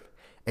bitter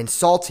and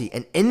salty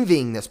and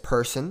envying this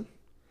person,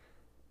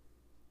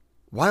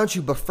 why don't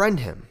you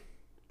befriend him?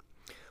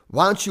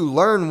 Why don't you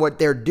learn what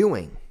they're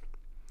doing?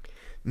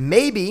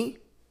 Maybe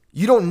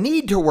you don't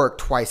need to work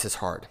twice as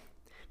hard.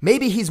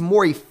 Maybe he's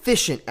more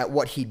efficient at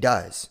what he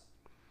does.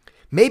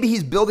 Maybe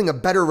he's building a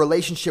better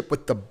relationship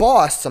with the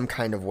boss some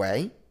kind of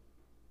way.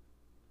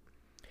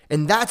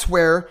 And that's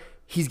where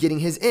he's getting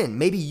his in.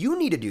 Maybe you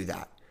need to do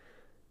that.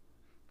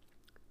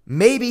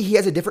 Maybe he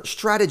has a different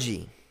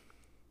strategy.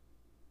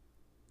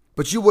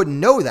 But you wouldn't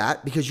know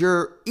that because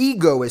your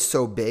ego is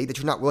so big that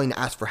you're not willing to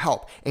ask for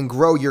help and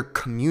grow your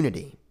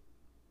community.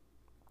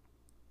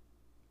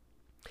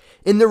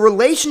 In the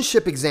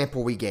relationship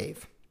example we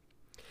gave,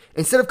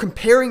 instead of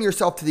comparing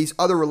yourself to these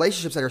other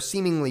relationships that are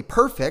seemingly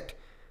perfect,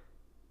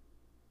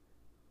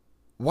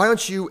 why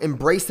don't you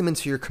embrace them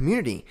into your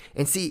community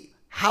and see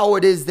how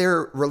it is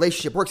their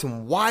relationship works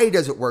and why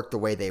does it work the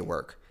way they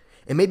work?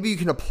 And maybe you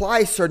can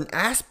apply certain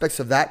aspects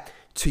of that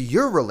to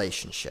your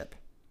relationship.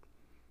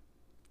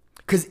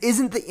 Because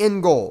isn't the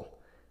end goal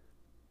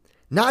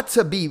not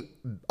to be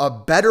a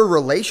better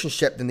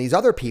relationship than these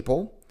other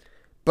people,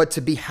 but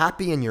to be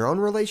happy in your own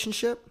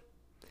relationship?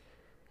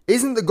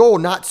 Isn't the goal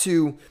not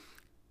to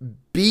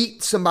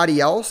beat somebody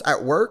else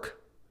at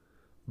work,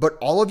 but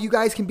all of you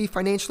guys can be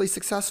financially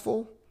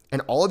successful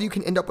and all of you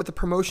can end up with a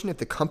promotion if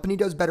the company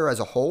does better as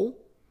a whole?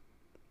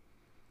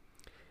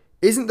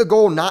 Isn't the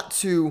goal not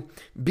to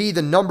be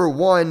the number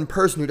one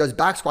person who does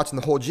back squats in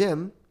the whole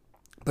gym,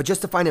 but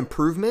just to find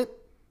improvement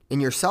in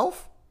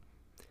yourself?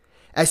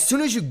 As soon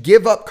as you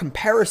give up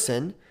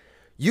comparison,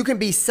 you can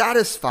be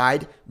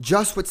satisfied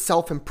just with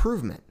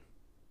self-improvement.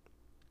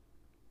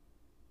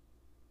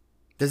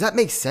 Does that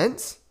make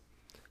sense?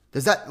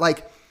 This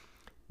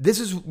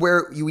is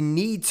where you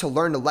need to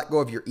learn to let go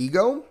of your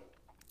ego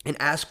and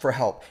ask for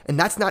help. And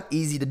that's not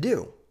easy to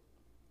do.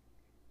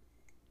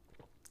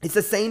 It's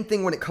the same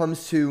thing when it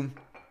comes to,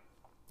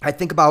 I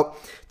think about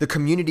the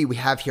community we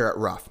have here at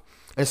RUF,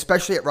 and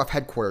especially at RUF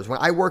headquarters. When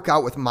I work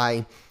out with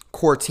my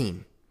core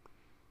team,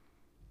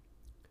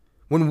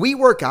 when we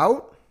work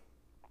out,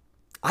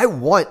 I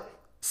want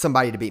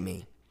somebody to beat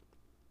me.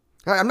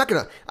 I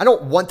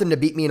don't want them to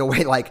beat me in a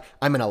way like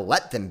I'm going to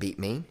let them beat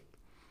me.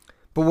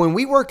 But when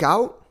we work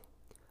out,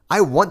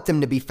 I want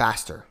them to be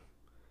faster.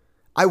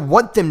 I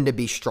want them to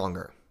be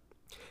stronger.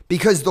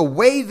 Because the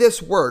way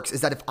this works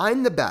is that if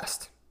I'm the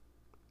best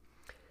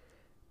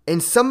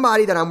and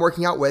somebody that I'm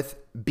working out with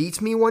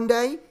beats me one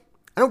day,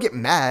 I don't get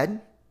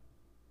mad.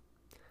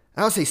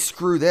 I don't say,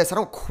 screw this. I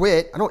don't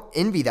quit. I don't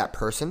envy that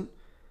person.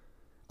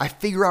 I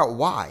figure out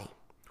why.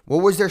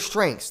 What was their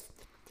strengths?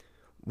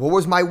 What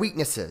was my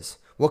weaknesses?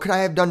 What could I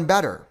have done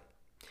better?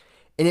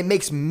 And it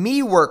makes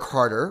me work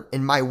harder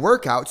in my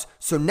workouts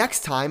so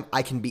next time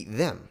I can beat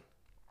them.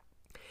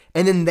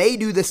 And then they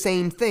do the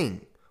same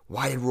thing.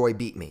 Why did Roy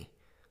beat me?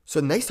 So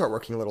then they start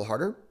working a little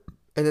harder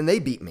and then they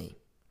beat me.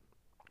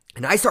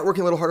 And I start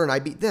working a little harder and I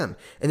beat them.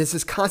 And this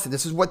is constant.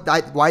 This is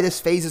why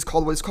this phase is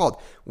called what it's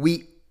called.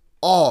 We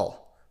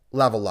all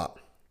level up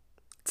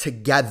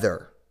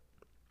together.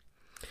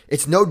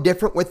 It's no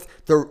different with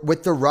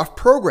the RUF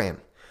program.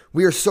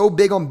 We are so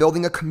big on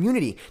building a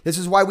community. This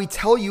is why we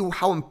tell you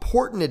how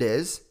important it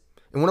is,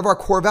 and one of our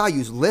core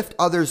values, lift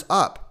others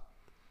up.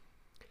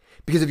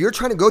 Because if you're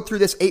trying to go through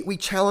this 8-week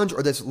challenge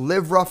or this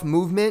LiveRUF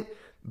movement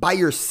by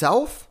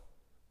yourself,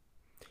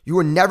 you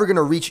are never going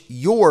to reach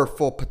your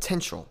full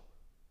potential.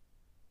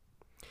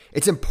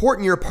 It's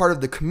important you're a part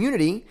of the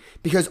community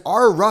because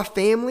our RUF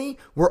family,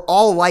 we're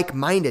all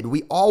like-minded.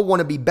 We all want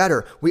to be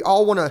better. We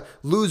all want to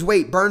lose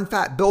weight, burn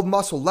fat, build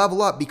muscle,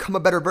 level up, become a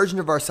better version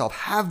of ourselves,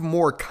 have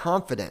more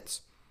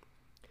confidence.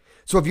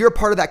 So if you're a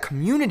part of that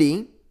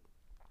community,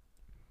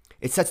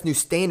 it sets new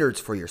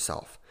standards for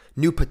yourself,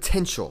 new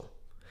potential.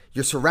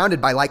 You're surrounded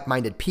by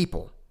like-minded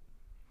people.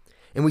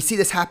 And we see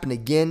this happen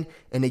again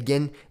and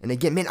again and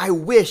again. Man, I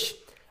wish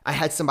I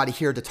had somebody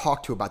here to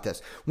talk to about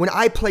this. When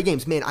I play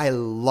games, man, I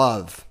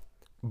love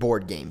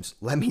board games.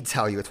 Let me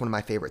tell you, it's one of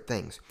my favorite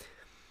things.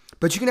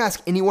 But you can ask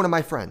any one of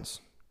my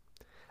friends.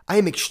 I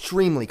am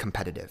extremely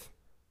competitive.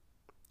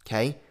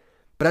 Okay?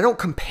 But I don't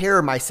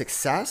compare my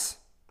success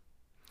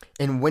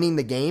in winning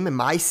the game and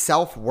my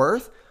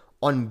self-worth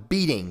on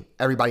beating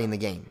everybody in the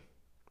game.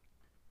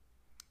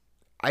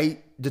 I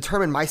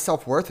determine my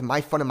self-worth and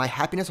my fun and my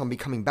happiness on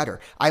becoming better.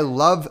 I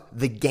love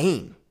the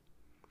game.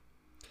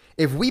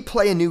 If we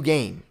play a new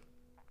game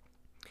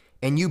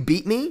and you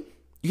beat me,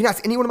 you can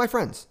ask any one of my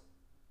friends.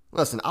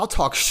 Listen, I'll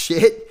talk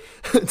shit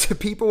to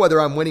people whether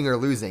I'm winning or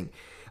losing.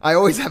 I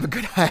always have a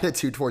good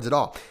attitude towards it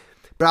all.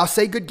 But I'll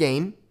say good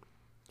game,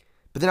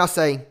 but then I'll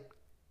say,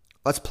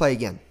 let's play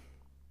again.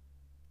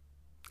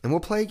 And we'll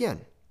play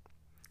again.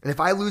 And if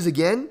I lose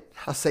again,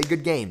 I'll say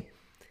good game.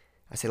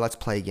 I say, let's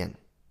play again.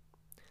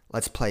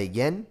 Let's play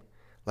again.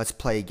 Let's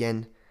play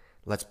again.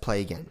 Let's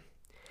play again.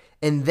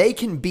 And they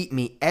can beat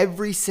me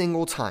every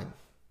single time.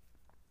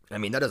 I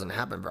mean, that doesn't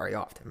happen very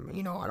often.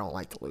 You know, I don't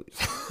like to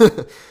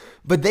lose.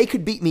 But they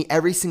could beat me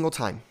every single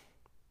time.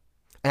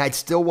 And I'd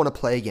still want to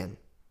play again.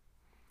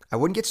 I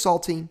wouldn't get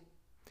salty.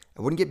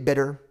 I wouldn't get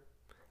bitter.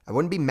 I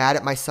wouldn't be mad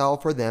at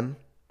myself or them.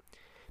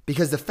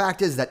 Because the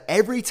fact is that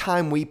every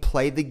time we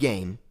play the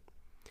game,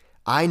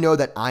 I know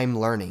that I'm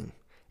learning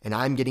and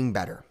I'm getting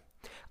better.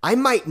 I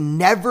might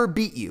never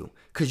beat you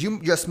because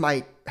you just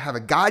might have a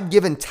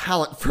God-given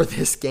talent for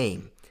this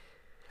game.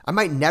 I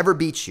might never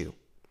beat you.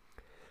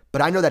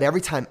 But I know that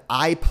every time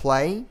I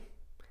play,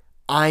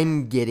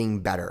 I'm getting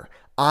better.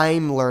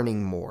 I'm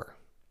learning more.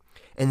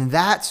 And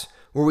that's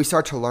where we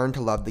start to learn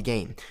to love the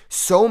game.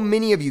 So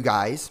many of you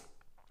guys,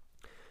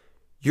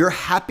 your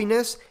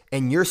happiness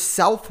and your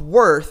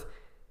self-worth,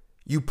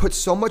 you put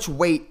so much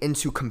weight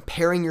into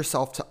comparing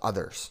yourself to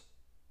others.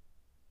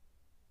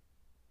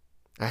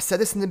 And I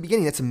said this in the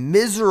beginning, that's a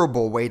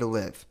miserable way to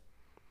live.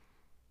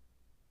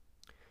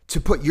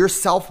 To put your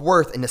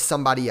self-worth into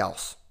somebody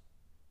else.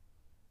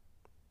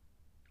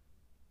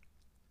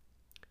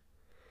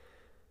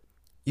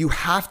 You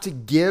have to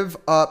give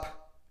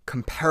up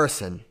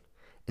comparison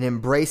and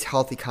embrace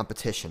healthy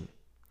competition.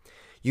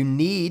 You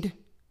need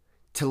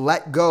to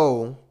let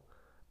go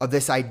of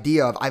this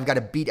idea of I've got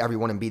to beat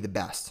everyone and be the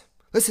best.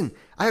 Listen,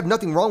 I have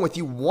nothing wrong with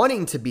you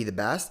wanting to be the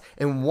best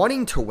and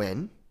wanting to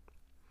win,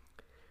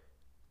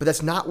 but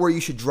that's not where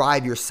you should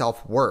drive your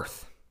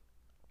self-worth.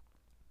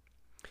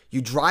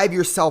 You drive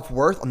your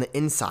self-worth on the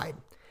inside.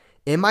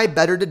 Am I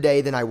better today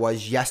than I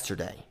was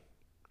yesterday?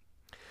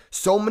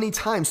 So many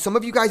times, some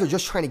of you guys are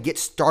just trying to get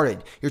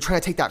started. You're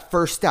trying to take that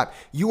first step.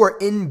 You are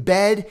in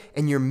bed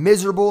and you're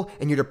miserable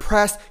and you're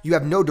depressed. You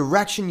have no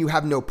direction. You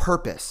have no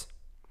purpose.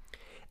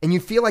 And you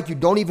feel like you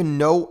don't even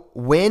know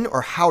when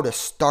or how to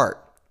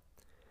start.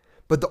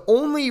 But the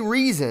only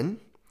reason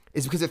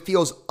is because it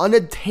feels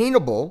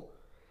unattainable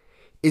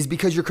is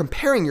because you're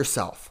comparing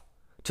yourself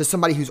to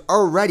somebody who's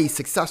already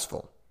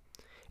successful.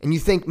 And you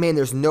think, man,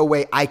 there's no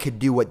way I could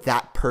do what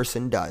that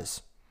person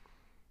does.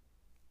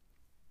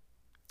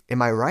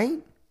 Am I right?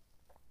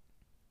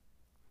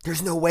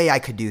 There's no way I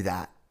could do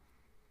that.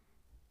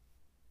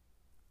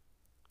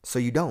 So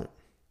you don't.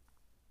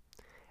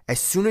 As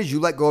soon as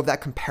you let go of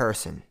that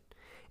comparison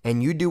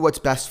and you do what's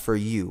best for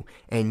you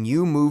and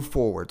you move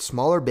forward,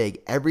 small or big,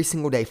 every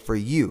single day for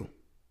you,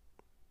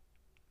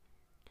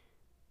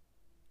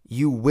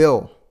 you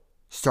will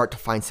start to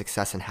find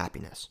success and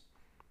happiness.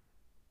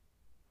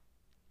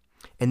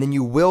 And then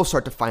you will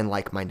start to find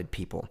like-minded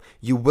people.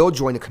 You will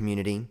join a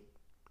community.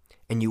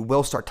 And you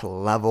will start to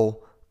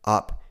level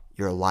up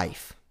your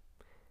life.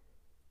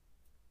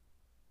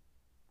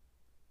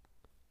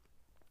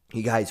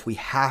 You guys, we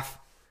have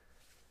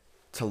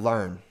to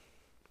learn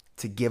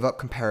to give up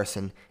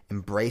comparison,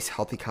 embrace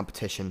healthy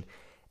competition,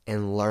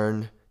 and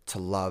learn to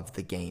love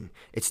the game.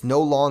 It's no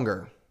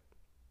longer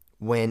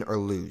win or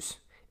lose.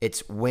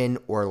 It's win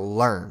or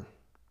learn.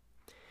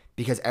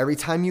 Because every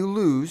time you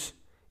lose,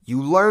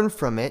 you learn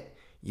from it,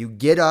 you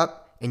get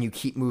up, and you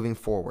keep moving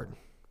forward.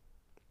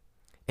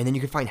 And then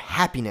you can find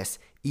happiness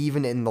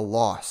even in the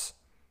loss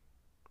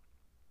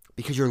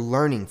because you're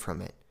learning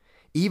from it.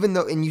 Even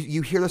though, and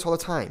you hear this all the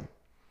time,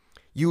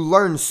 you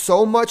learn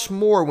so much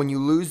more when you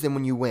lose than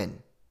when you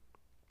win.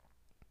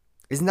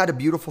 Isn't that a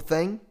beautiful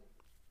thing?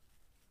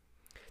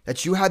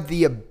 That you have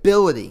the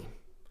ability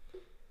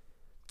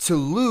to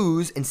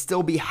lose and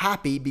still be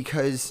happy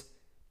because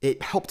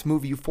it helped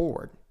move you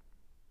forward.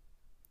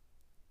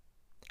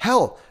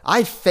 Hell,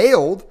 I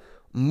failed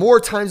more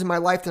times in my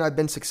life than I've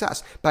been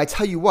success. But I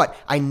tell you what,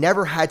 I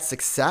never had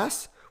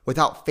success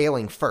without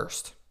failing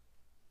first.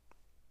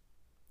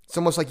 It's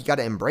almost like you got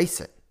to embrace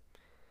it.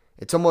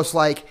 It's almost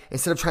like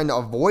instead of trying to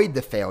avoid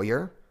the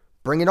failure,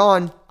 bring it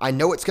on. I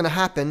know it's going to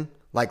happen.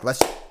 Like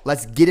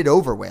let's get it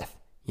over with,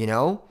 you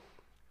know?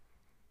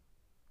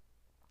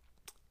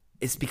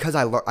 It's because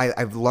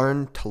I've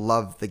learned to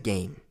love the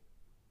game.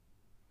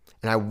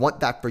 And I want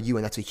that for you.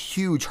 And that's a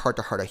huge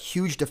heart-to-heart, a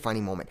huge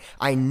defining moment.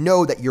 I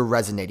know that you're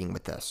resonating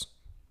with this.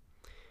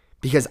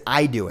 Because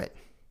I do it.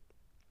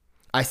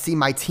 I see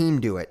my team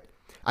do it.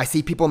 I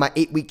see people in my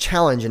 8-week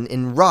challenge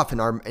in RUF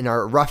and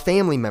our RUF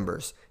family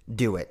members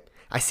do it.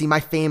 I see my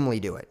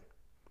family do it.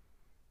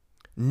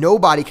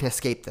 Nobody can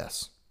escape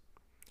this.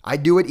 I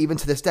do it even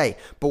to this day.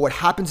 But what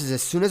happens is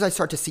as soon as I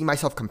start to see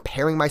myself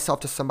comparing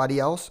myself to somebody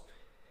else,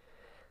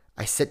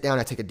 I sit down,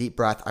 I take a deep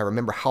breath, I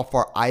remember how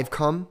far I've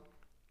come,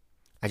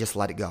 I just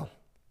let it go.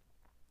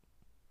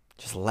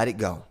 Just let it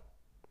go.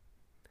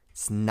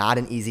 It's not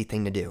an easy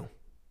thing to do.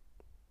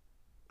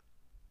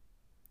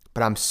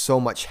 But I'm so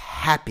much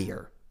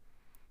happier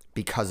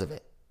because of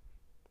it.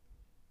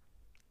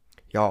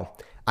 Y'all,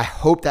 I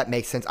hope that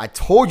makes sense. I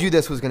told you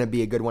this was going to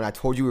be a good one. I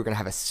told you we were going to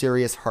have a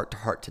serious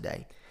heart-to-heart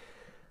today.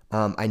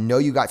 I know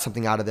you got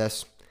something out of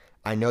this.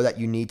 I know that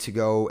you need to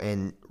go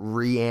and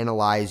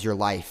reanalyze your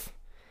life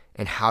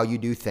and how you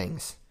do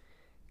things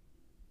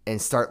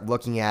and start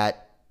looking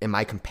at, am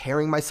I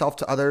comparing myself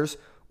to others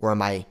or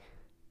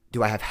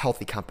do I have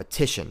healthy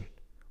competition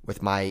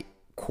with my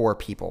core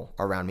people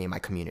around me in my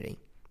community?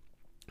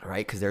 All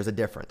right, because there's a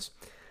difference.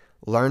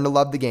 Learn to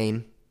love the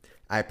game.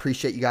 I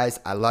appreciate you guys.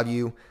 I love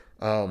you.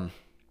 And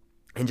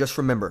just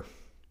remember,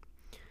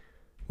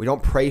 we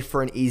don't pray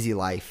for an easy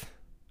life.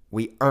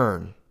 We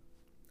earn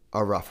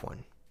a rough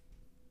one.